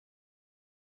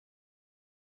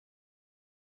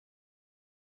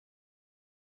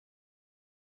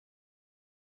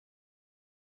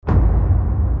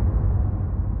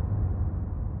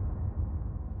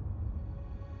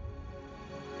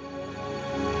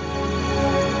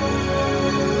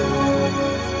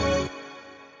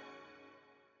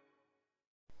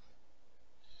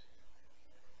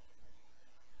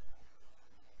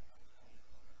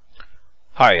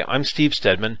Hi, I'm Steve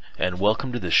Stedman, and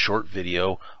welcome to this short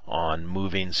video on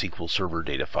moving SQL Server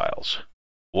data files.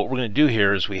 What we're going to do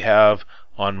here is we have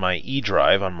on my E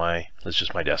drive, that's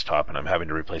just my desktop, and I'm having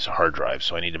to replace a hard drive,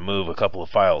 so I need to move a couple of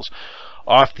files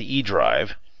off the E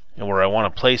drive, and where I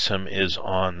want to place them is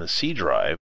on the C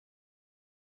drive.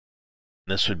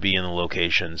 This would be in the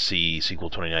location C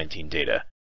SQL 2019 data.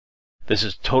 This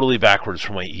is totally backwards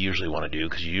from what you usually want to do,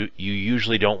 because you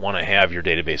usually don't want to have your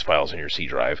database files in your C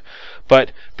drive.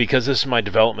 But because this is my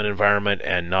development environment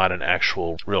and not an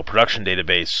actual real production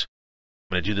database,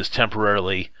 I'm going to do this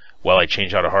temporarily while I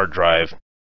change out a hard drive.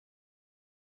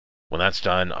 When that's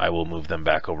done, I will move them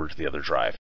back over to the other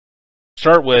drive.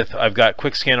 Start with, I've got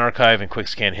QuickScan Archive and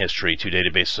QuickScan History, two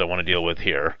databases I want to deal with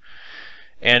here.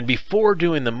 And before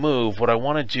doing the move, what I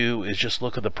want to do is just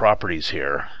look at the properties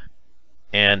here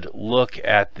and look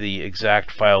at the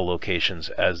exact file locations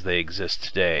as they exist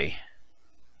today.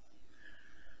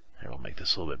 I will make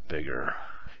this a little bit bigger.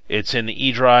 It's in the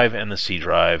E drive and the C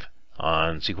drive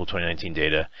on SQL 2019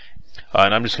 data.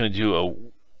 And I'm just going to do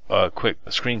a quick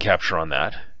screen capture on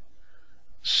that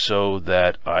so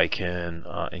that I can,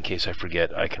 in case I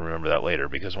forget, I can remember that later,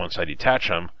 because once I detach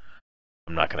them,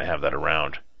 I'm not going to have that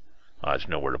around.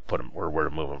 To know where to put them or where to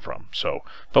move them from.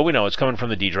 But we know it's coming from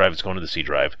the D drive, it's going to the C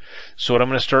drive. So what I'm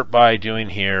going to start by doing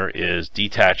here is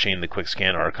detaching the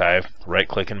QuickScan Archive.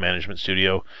 Right-click in Management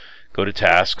Studio, go to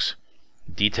Tasks,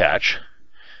 Detach.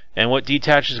 And what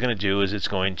Detach is going to do is it's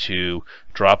going to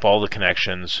drop all the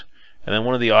connections. And then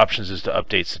one of the options is to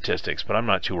update statistics. But I'm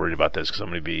not too worried about this because I'm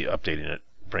going to be updating it,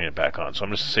 bringing it back on. So I'm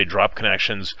just going to say drop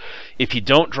connections. If you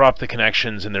don't drop the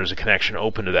connections and there's a connection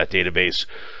open to that database,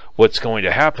 what's going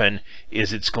to happen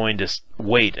is it's going to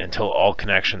wait until all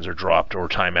connections are dropped or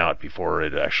time out before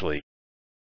it actually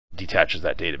detaches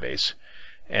that database.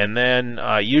 And then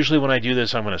usually when I do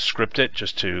this, I'm going to script it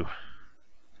just to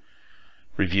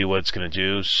review what it's going to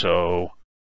do. So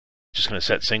just going to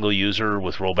set single user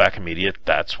with rollback immediate.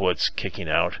 That's what's kicking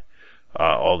out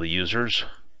all the users.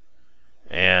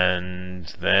 And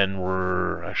then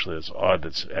actually it's odd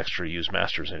that's extra use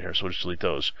masters in here, so we'll just delete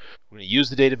those. We're going to use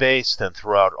the database, then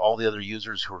throw out all the other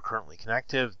users who are currently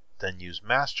connected, then use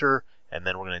master, and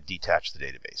then we're going to detach the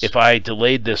database. If I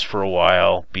delayed this for a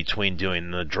while between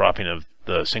doing the dropping of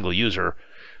the single user,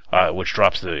 which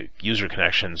drops the user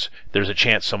connections, there's a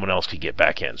chance someone else could get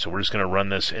back in. So we're just going to run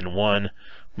this in one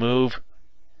move.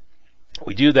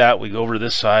 We do that, we go over to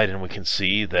this side, and we can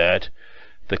see that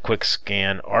the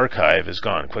QuickScan Archive is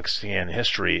gone. QuickScan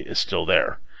History is still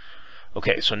there.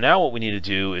 Okay, so now what we need to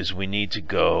do is we need to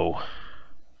go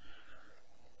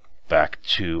back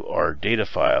to our data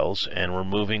files, and we're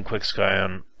moving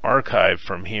QuickScan Archive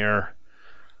from here,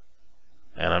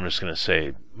 and I'm just going to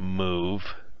say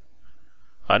move.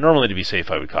 Normally, to be safe,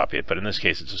 I would copy it, but in this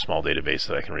case it's a small database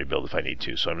that I can rebuild if I need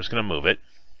to, so I'm just going to move it.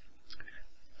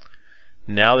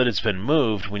 Now that it's been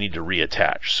moved, we need to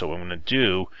reattach. So what I'm going to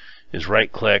do is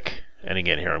right click, and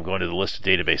again here I'm going to the list of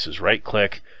databases, right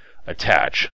click,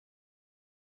 attach.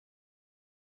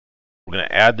 We're going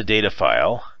to add the data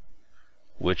file,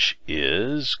 which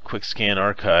is QuickScan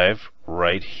Archive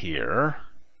right here.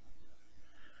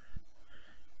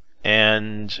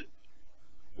 And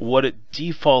what it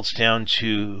defaults down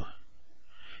to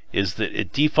is that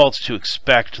it defaults to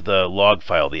expect the log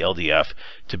file, the LDF,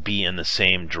 to be in the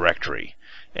same directory.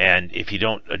 And if you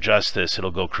don't adjust this,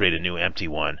 it'll go create a new empty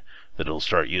one that it'll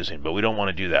start using. But we don't want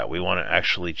to do that. We want to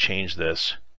actually change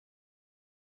this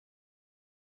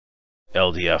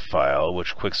LDF file,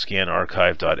 which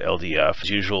quickscanarchive.ldf. As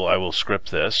usual, I will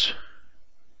script this,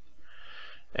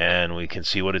 and we can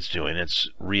see what it's doing. It's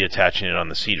reattaching it on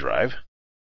the C drive.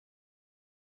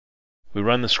 We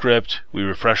run the script, we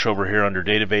refresh over here under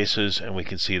databases, and we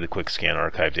can see the QuickScan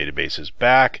Archive database is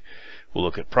back. We'll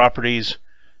look at properties,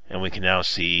 and we can now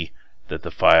see that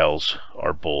the files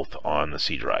are both on the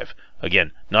C drive.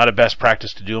 Again, not a best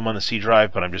practice to do them on the C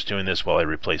drive, but I'm just doing this while I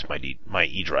replace my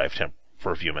E drive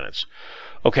for a few minutes.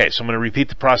 Okay, so I'm going to repeat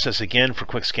the process again for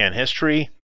QuickScan History.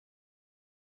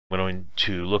 I'm going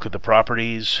to look at the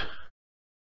properties,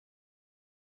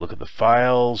 look at the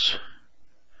files.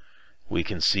 We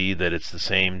can see that it's the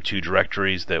same two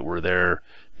directories that were there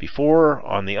before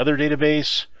on the other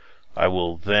database. I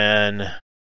will then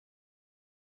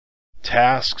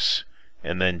tasks,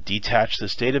 and then detach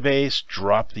this database,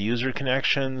 drop the user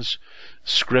connections,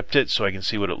 script it so I can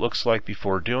see what it looks like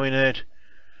before doing it.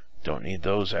 Don't need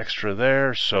those extra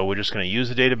there, so we're just going to use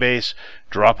the database,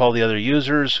 drop all the other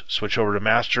users, switch over to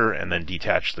master, and then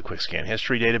detach the QuickScan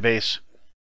History database.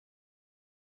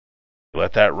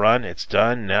 Let that run, it's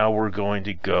done. Now we're going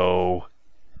to go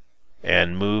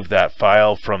and move that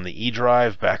file from the E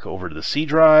drive back over to the C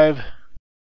drive.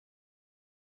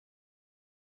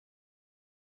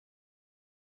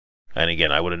 And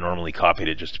again, I would have normally copied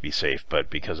it just to be safe, but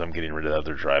because I'm getting rid of the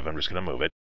other drive, I'm just going to move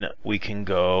it. Now, we can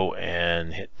go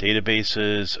and hit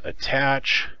databases,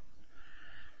 attach,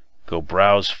 go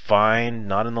browse find,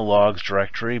 not in the logs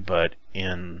directory, but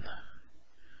in,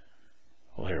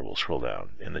 well, here, we'll scroll down.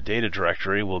 In the data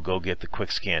directory, we'll go get the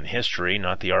quick scan history,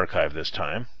 not the archive this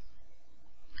time.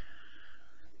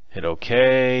 Hit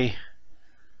OK.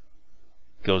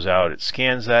 Goes out, it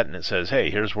scans that, and it says,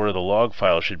 hey, here's where the log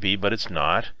file should be, but it's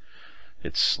not.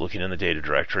 It's looking in the data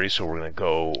directory, so we're going to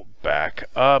go back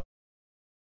up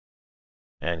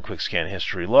and quick scan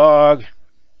history log,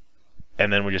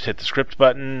 and then we just hit the script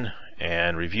button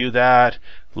and review that.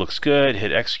 Looks good.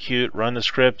 Hit execute, run the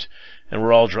script, and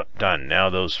we're all done.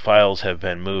 Now those files have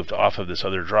been moved off of this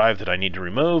other drive that I need to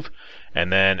remove,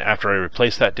 and then after I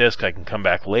replace that disk, I can come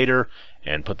back later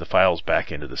and put the files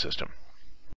back into the system.